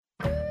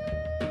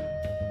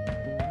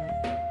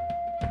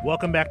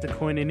Welcome back to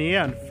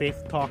Koinonia on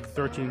Faith Talk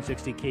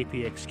 1360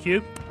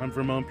 KPXQ. I'm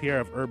Vermon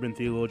Pierre of Urban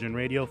Theologian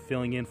Radio,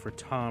 filling in for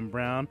Tom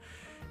Brown.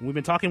 And we've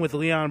been talking with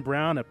Leon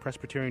Brown, a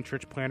Presbyterian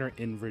church planter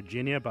in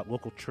Virginia, about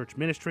local church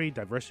ministry,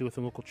 diversity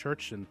within local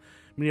church, and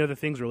many other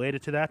things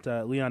related to that.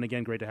 Leon,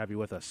 again, great to have you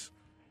with us.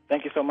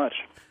 Thank you so much.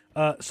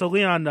 So,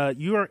 Leon,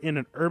 you are in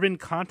an urban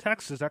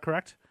context, is that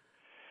correct?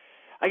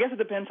 I guess it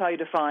depends how you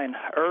define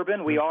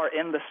urban. We are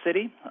in the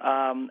city,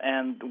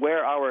 and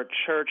where our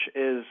church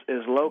is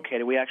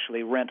located, we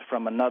actually rent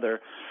from another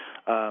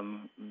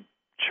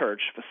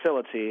church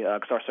facility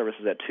because our service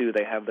is at 2.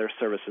 They have their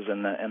services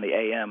in the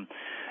AM,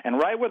 and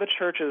right where the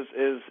church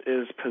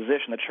is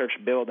positioned, the church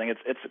building,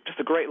 it's just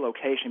a great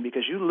location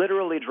because you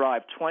literally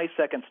drive 20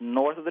 seconds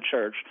north of the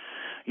church.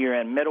 You're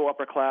in middle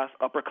upper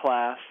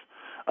class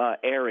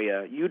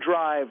area. You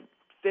drive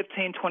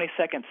 15, 20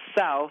 seconds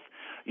south.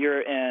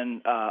 You're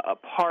in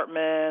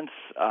apartments,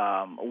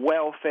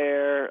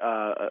 welfare,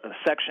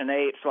 Section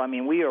 8. So, I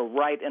mean, we are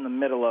right in the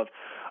middle of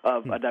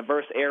a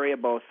diverse area,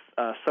 both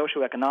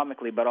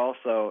socioeconomically but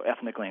also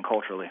ethnically and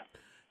culturally.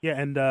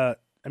 Yeah, and I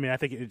mean, I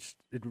think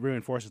it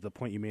reinforces the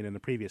point you made in the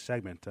previous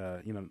segment.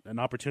 An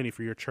opportunity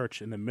for your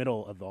church in the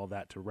middle of all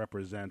that to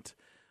represent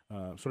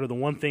sort of the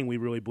one thing we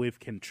really believe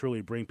can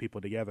truly bring people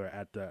together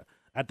at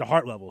the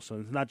heart level. So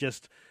it's not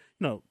just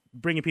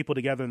bringing people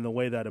together in the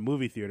way that a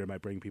movie theater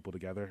might bring people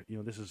together.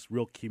 This is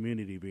real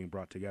community being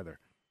brought together.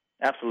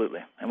 Absolutely,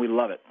 and we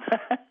love it.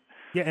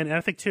 Yeah, and I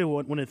think, too,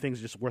 one of the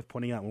things just worth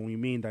pointing out, when we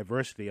mean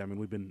diversity, I mean,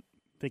 we've been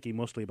thinking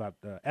mostly about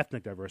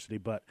ethnic diversity,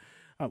 but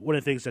one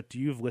of the things that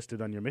you've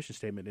listed on your mission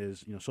statement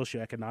is,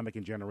 socioeconomic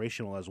and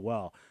generational as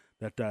well,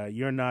 that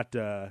you're not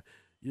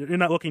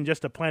looking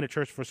just to plant a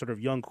church for sort of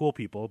young, cool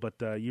people, but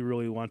you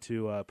really want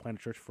to plant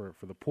a church for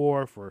the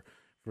poor, for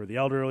the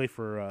elderly,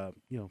 for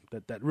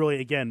that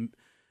really, again,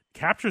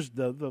 captures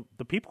the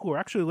people who are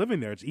actually living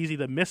there. It's easy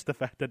to miss the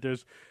fact that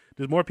there's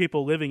more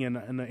people living in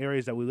the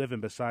areas that we live in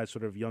besides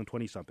sort of young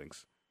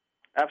 20-somethings.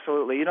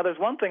 Absolutely. There's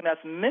one thing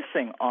that's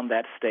missing on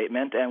that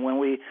statement, and when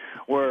we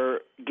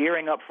were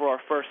gearing up for our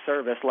first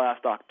service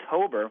last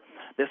October,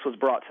 this was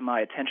brought to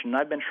my attention, and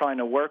I've been trying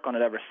to work on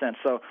it ever since.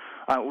 So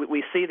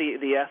we see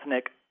the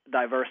ethnic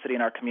diversity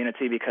in our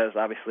community because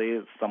obviously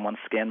someone's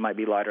skin might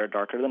be lighter or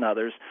darker than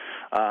others,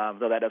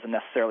 though that doesn't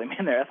necessarily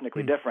mean they're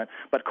ethnically different.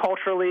 But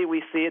culturally,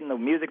 we see it in the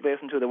music they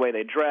listen to, the way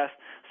they dress,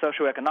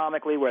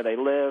 socioeconomically, where they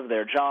live,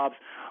 their jobs.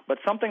 But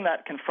something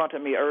that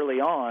confronted me early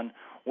on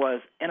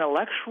was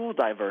intellectual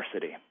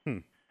diversity.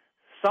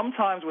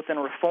 Sometimes within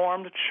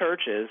Reformed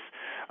churches,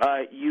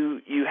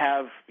 you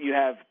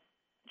have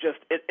just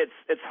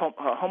it's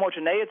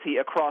homogeneity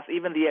across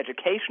even the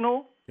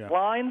educational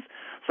lines.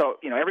 So,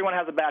 everyone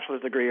has a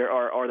bachelor's degree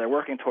or they're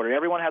working toward it.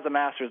 Everyone has a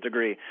master's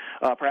degree,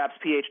 perhaps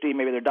PhD,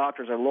 maybe they're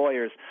doctors or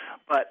lawyers.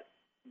 But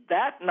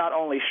that not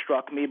only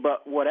struck me,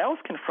 but what else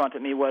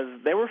confronted me was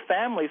there were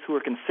families who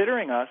were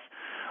considering us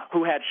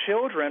who had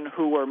children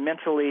who were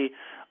mentally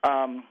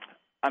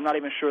I'm not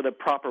even sure the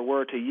proper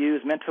word to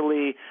use,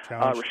 mentally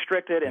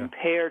restricted,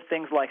 impaired,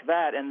 things like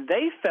that. And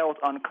they felt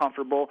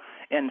uncomfortable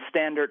in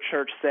standard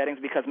church settings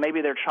because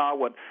maybe their child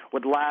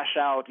would lash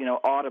out,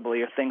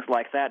 audibly or things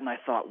like that. And I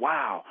thought,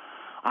 wow,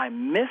 I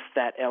missed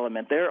that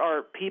element. There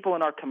are people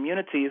in our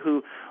community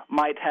who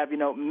might have,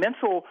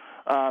 mental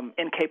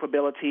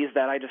incapabilities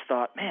that I just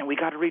thought, man, we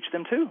got to reach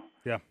them too.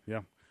 Yeah.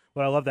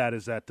 What I love that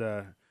is that,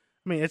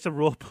 it's a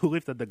real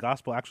belief that the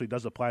gospel actually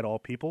does apply to all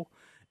people,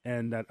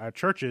 and that our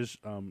churches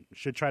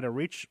should try to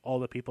reach all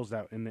the peoples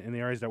that in the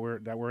areas that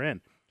we're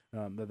in.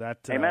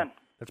 Amen.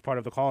 That's part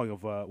of the calling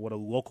of what a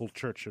local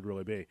church should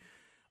really be.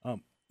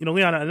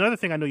 Leon, another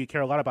thing I know you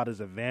care a lot about is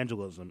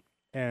evangelism,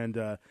 and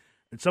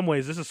in some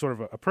ways this is sort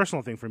of a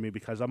personal thing for me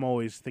because I'm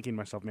always thinking to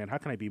myself, man, how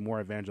can I be more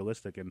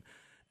evangelistic?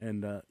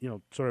 And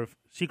sort of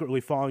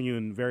secretly following you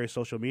in various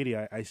social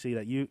media, I see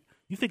that you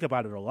think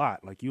about it a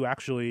lot. Like you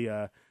actually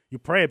you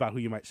pray about who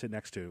you might sit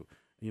next to,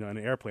 in an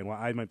airplane. While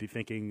I might be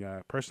thinking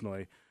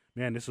personally,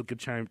 man, this is a good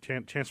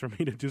chance for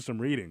me to do some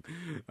reading.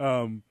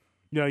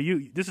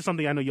 This is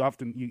something I know you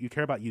often you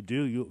care about.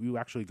 You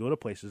actually go to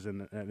places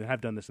and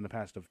have done this in the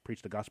past. Have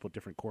preached the gospel at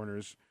different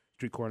corners,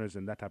 street corners,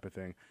 and that type of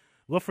thing.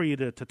 I'd love for you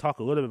to talk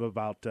a little bit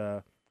about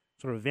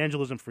sort of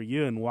evangelism for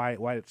you and why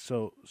it's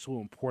so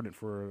important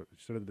for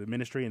sort of the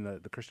ministry and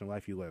the Christian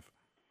life you live.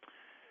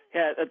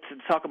 Yeah, to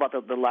talk about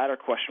the latter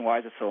question, why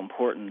is it so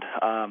important?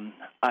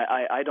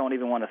 I don't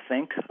even want to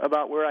think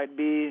about where I'd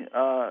be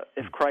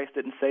if Christ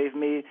didn't save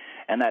me,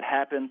 and that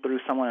happened through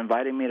someone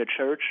inviting me to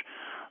church.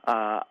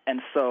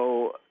 And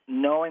so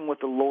knowing what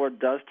the Lord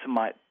does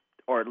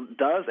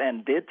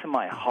and did to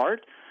my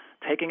heart,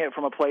 taking it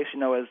from a place,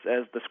 as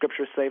the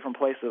scriptures say, from a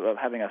place of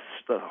having a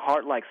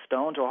heart like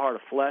stone to a heart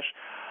of flesh,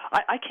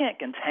 I can't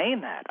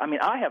contain that. I mean,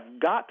 I have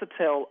got to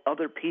tell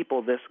other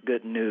people this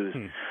good news.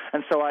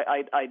 And so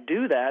I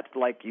do that,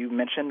 like you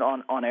mentioned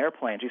on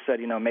airplanes. You said,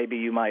 maybe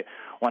you might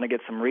want to get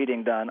some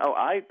reading done. Oh,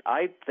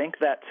 I think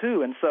that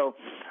too. And so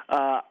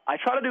I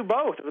try to do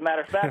both. As a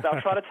matter of fact,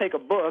 I'll try to take a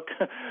book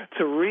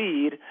to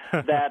read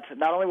that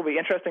not only will be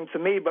interesting to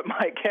me, but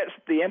might catch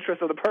the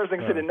interest of the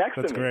person sitting next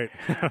to me. That's great.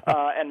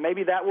 And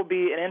maybe that will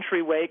be an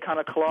entryway, kind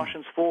of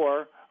Colossians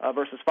 4,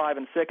 verses 5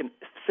 and 6,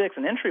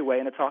 an entryway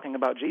into talking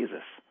about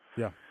Jesus.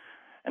 Yeah.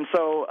 And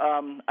so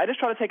I just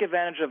try to take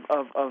advantage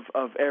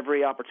of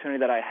every opportunity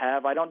that I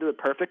have. I don't do it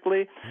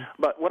perfectly,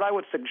 but what I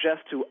would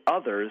suggest to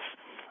others,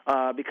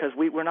 because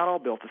we're not all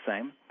built the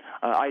same,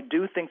 I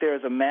do think there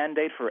is a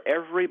mandate for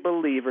every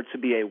believer to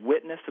be a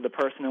witness to the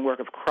person and work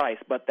of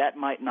Christ, but that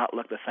might not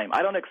look the same.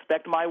 I don't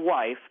expect my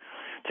wife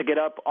to get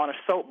up on a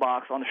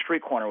soapbox on the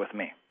street corner with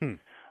me.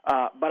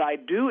 But I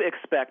do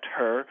expect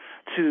her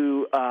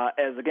to,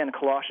 as again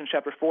Colossians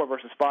chapter 4,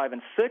 verses 5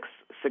 and 6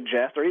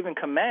 suggest, or even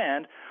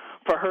command,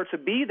 for her to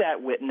be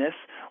that witness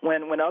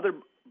when other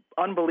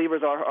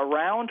unbelievers are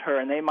around her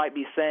and they might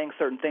be saying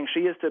certain things.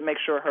 She is to make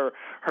sure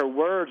her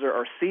words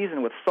are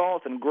seasoned with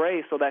salt and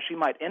grace so that she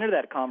might enter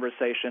that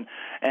conversation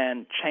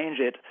and change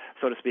it,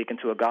 so to speak,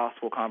 into a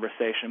gospel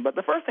conversation. But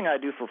the first thing I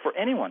do for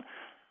anyone,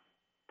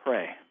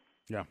 pray.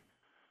 Yeah.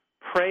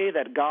 Pray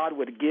that God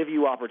would give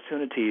you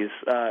opportunities.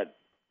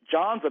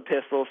 John's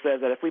epistle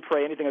says that if we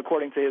pray anything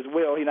according to his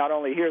will, he not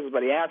only hears us,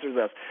 but he answers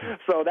us. Yeah.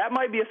 So that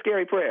might be a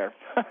scary prayer.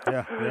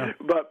 Yeah.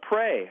 But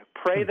pray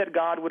that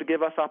God would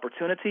give us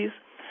opportunities,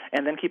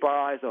 and then keep our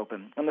eyes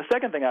open. And the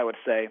second thing I would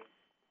say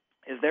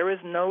is there is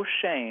no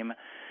shame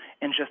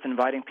in just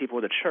inviting people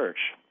to church.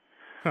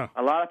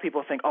 A lot of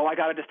people think, I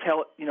got to just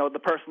tell the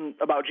person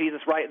about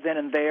Jesus right then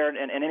and there,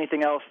 and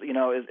anything else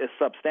is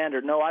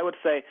substandard. No, I would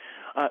say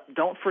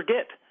don't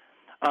forget.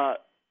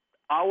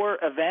 Our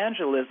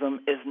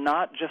evangelism is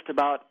not just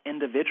about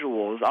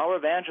individuals. Our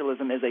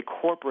evangelism is a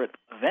corporate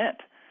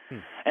event.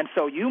 And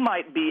so you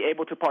might be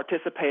able to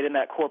participate in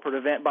that corporate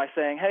event by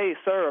saying, hey,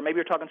 sir, or maybe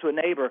you're talking to a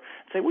neighbor,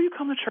 say, will you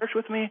come to church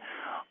with me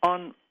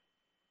on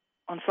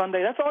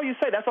Sunday? That's all you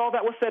say. That's all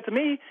that was said to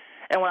me.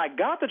 And when I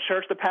got to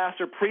church, the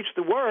pastor preached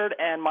the word,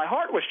 and my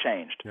heart was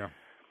changed. Yeah.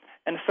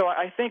 And so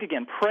I think,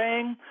 again,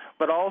 praying,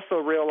 but also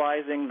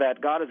realizing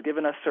that God has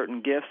given us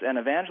certain gifts, and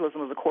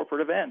evangelism is a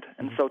corporate event.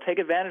 And so take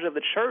advantage of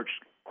the church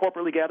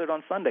corporately gathered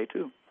on Sunday,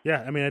 too.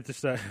 Yeah, I mean, it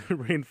just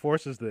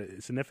reinforces the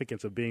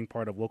significance of being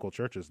part of local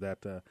churches.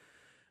 That,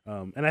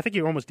 and I think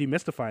you're almost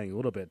demystifying a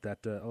little bit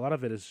that a lot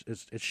of it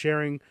is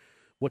sharing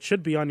what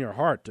should be on your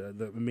heart,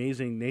 the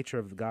amazing nature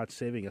of God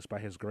saving us by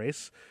His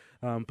grace,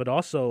 but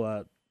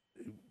also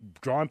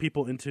drawing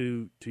people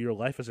into your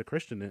life as a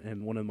Christian,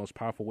 and one of the most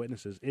powerful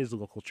witnesses is the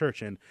local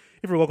church. And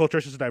if your local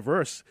church is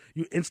diverse,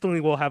 you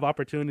instantly will have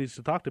opportunities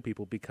to talk to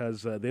people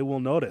because they will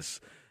notice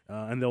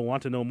and they'll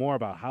want to know more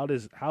about how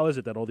is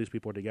it that all these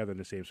people are together in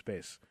the same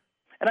space.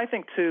 And I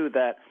think too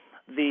that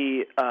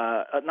the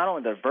not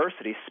only the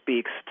diversity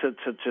speaks to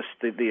just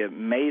the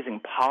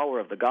amazing power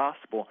of the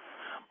gospel,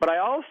 but I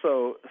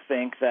also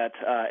think that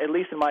at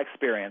least in my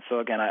experience, so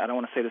again I don't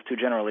want to say this too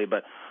generally,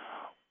 but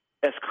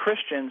as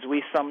Christians,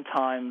 we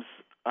sometimes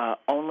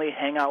only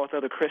hang out with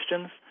other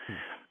Christians,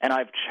 and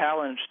I've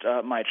challenged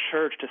my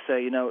church to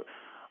say,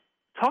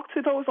 talk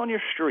to those on your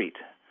street,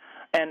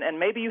 and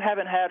maybe you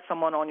haven't had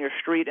someone on your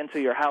street into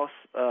your house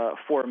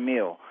for a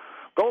meal.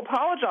 Go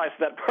apologize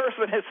to that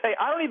person and say,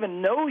 I don't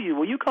even know you.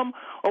 Will you come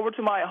over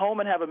to my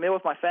home and have a meal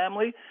with my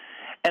family?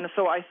 And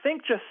so I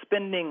think just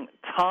spending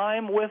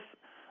time with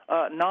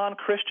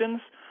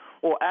non-Christians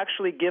will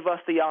actually give us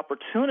the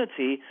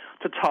opportunity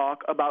to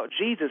talk about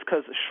Jesus,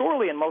 because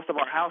surely in most of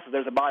our houses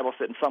there's a Bible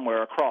sitting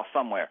somewhere, across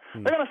somewhere.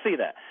 They're going to see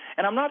that.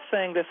 And I'm not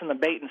saying this in the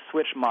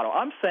bait-and-switch model.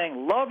 I'm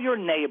saying love your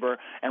neighbor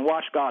and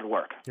watch God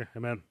work. Yeah,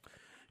 amen.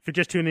 If you're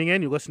just tuning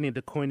in, you're listening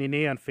to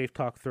Koinonia on Faith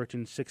Talk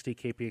 1360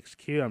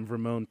 KPXQ. I'm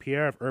Vermon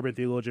Pierre of Urban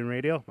Theologian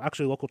Radio. I'm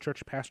actually a local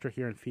church pastor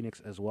here in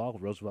Phoenix as well,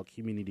 Roosevelt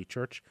Community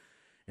Church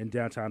in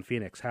downtown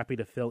Phoenix. Happy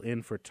to fill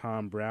in for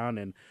Tom Brown,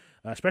 and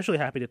especially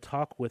happy to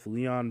talk with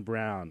Leon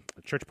Brown,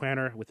 a church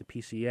planner with the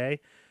PCA,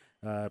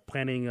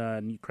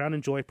 planning Crown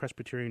and Joy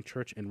Presbyterian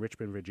Church in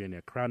Richmond,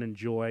 Virginia.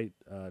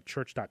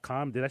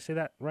 crownandjoychurch.com. Did I say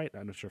that right?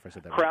 I'm not sure if I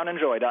said that right.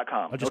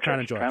 crownandjoy.com. Oh, just Crown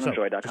and Joy.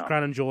 Crownandjoy.com. Just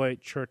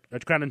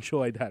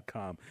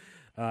crownandjoy.com.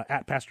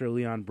 At Pastor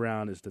Leon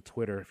Brown is the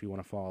Twitter if you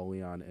want to follow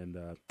Leon and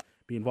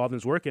be involved in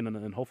his work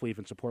and hopefully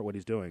even support what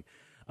he's doing.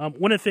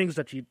 One of the things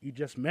that you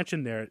just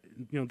mentioned there,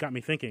 got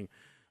me thinking.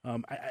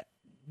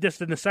 Just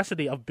the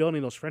necessity of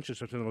building those friendships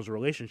and those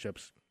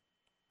relationships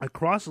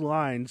across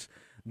lines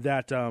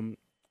that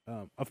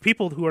of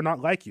people who are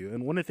not like you.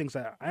 And one of the things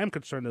that I am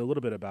concerned a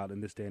little bit about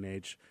in this day and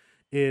age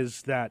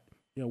is that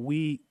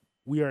we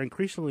are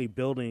increasingly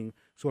building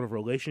sort of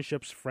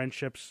relationships,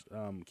 friendships,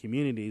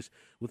 communities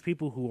with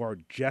people who are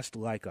just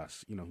like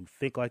us, who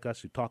think like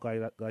us, who talk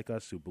like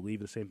us, who believe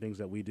the same things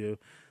that we do.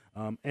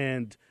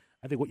 And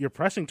I think what you're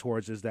pressing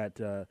towards is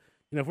that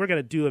if we're going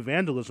to do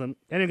evangelism,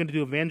 and you're going to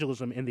do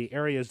evangelism in the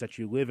areas that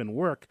you live and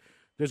work,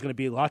 there's going to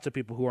be lots of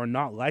people who are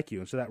not like you.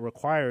 And so that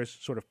requires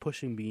sort of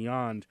pushing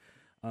beyond,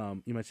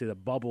 you might say, the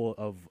bubble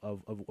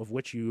of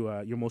which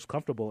you're most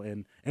comfortable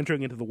in,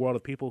 entering into the world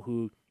of people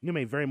who you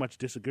may very much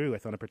disagree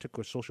with on a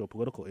particular social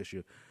political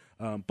issue.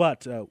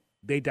 But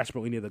they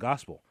desperately need the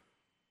gospel.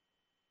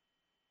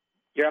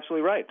 You're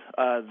absolutely right.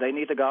 They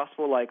need the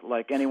gospel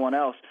like anyone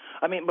else.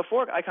 I mean,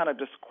 before I kind of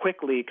just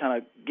quickly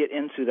kind of get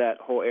into that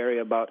whole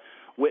area about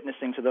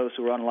witnessing to those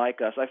who are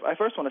unlike us, I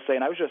first want to say,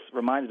 and I was just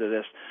reminded of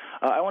this,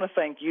 I want to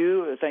thank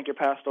you, thank your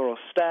pastoral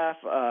staff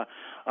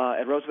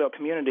at Roosevelt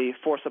Community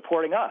for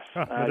supporting us.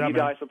 You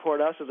guys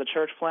support us as a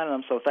church plant, and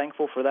I'm so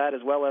thankful for that,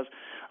 as well as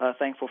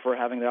thankful for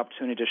having the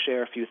opportunity to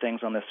share a few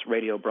things on this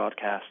radio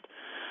broadcast.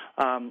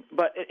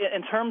 But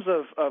in terms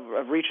of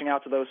reaching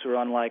out to those who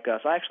are unlike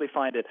us, I actually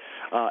find it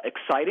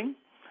exciting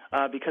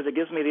because it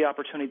gives me the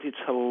opportunity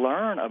to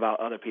learn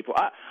about other people.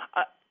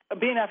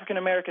 Being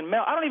African-American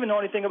male, I don't even know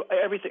anything about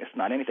everything. It's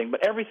not anything,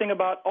 but everything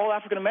about all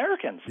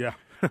African-Americans. Yeah.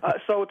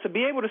 So to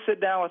be able to sit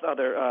down with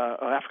other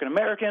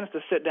African-Americans,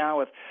 to sit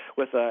down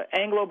with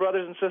Anglo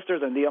brothers and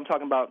sisters, and I'm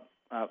talking about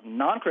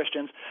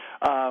non-Christians,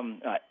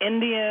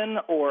 Indian,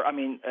 or,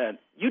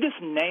 you just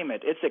name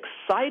it. It's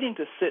exciting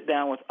to sit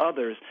down with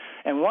others.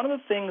 And one of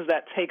the things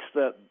that takes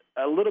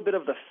a little bit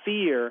of the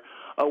fear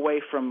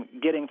away from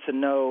getting to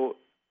know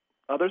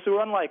others who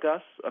are unlike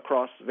us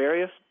across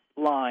various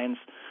lines,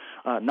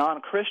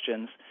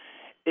 non-Christians,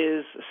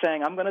 is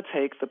saying, I'm going to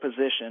take the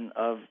position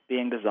of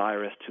being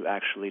desirous to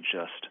actually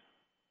just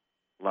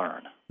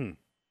learn.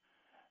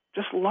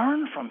 Just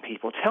learn from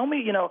people. Tell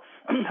me,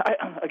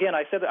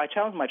 I said that I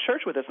challenged my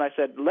church with this, and I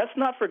said, let's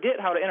not forget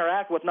how to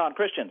interact with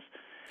non-Christians.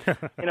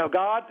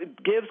 God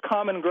gives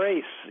common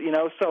grace,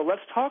 so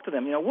let's talk to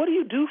them. What do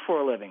you do for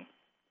a living?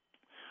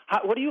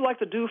 What do you like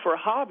to do for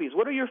hobbies?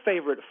 What are your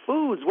favorite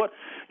foods? What,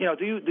 do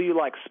you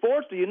like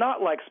sports? Do you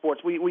not like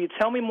sports? Will you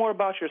tell me more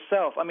about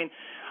yourself? I mean,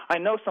 I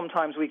know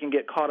sometimes we can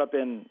get caught up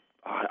in,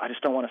 I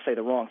just don't want to say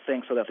the wrong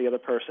thing so that the other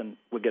person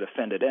would get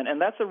offended.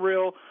 And that's a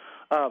real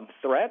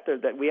threat,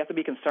 that we have to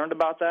be concerned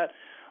about that.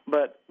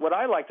 But what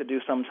I like to do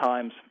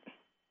sometimes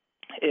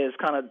is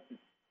kind of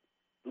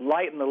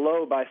lighten the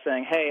load by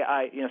saying, hey,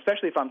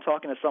 especially if I'm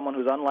talking to someone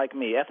who's unlike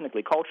me,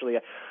 ethnically, culturally,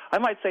 I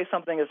might say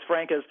something as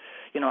frank as,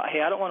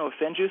 hey, I don't want to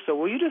offend you, so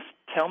will you just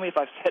tell me if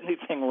I've said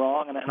anything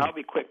wrong, and I'll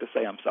be quick to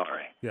say I'm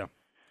sorry. Yeah.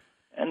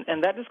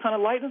 And that just kind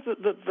of lightens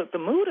the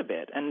mood a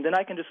bit, and then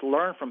I can just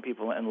learn from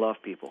people and love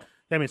people.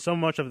 I mean, so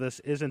much of this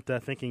isn't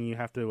thinking you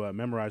have to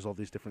memorize all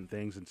these different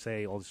things and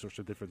say all these sorts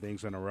of different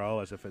things in a row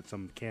as if it's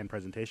some canned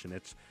presentation.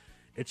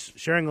 It's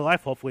sharing a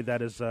life, hopefully,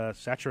 that is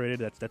saturated,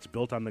 that's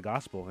built on the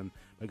gospel. And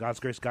by God's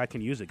grace, God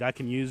can use it. God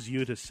can use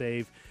you to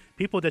save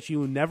people that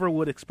you never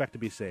would expect to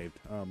be saved.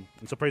 And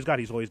so praise God,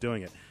 He's always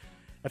doing it.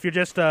 If you're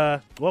just,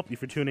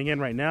 if you're tuning in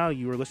right now,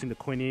 you are listening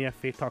to Koinonia,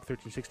 Faith Talk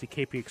 1360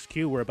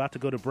 KPXQ. We're about to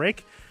go to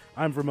break.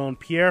 I'm Vermon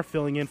Pierre,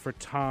 filling in for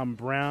Tom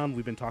Brown.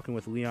 We've been talking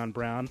with Leon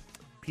Brown,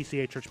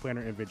 PCA church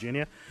planner in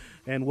Virginia.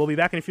 And we'll be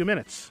back in a few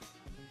minutes.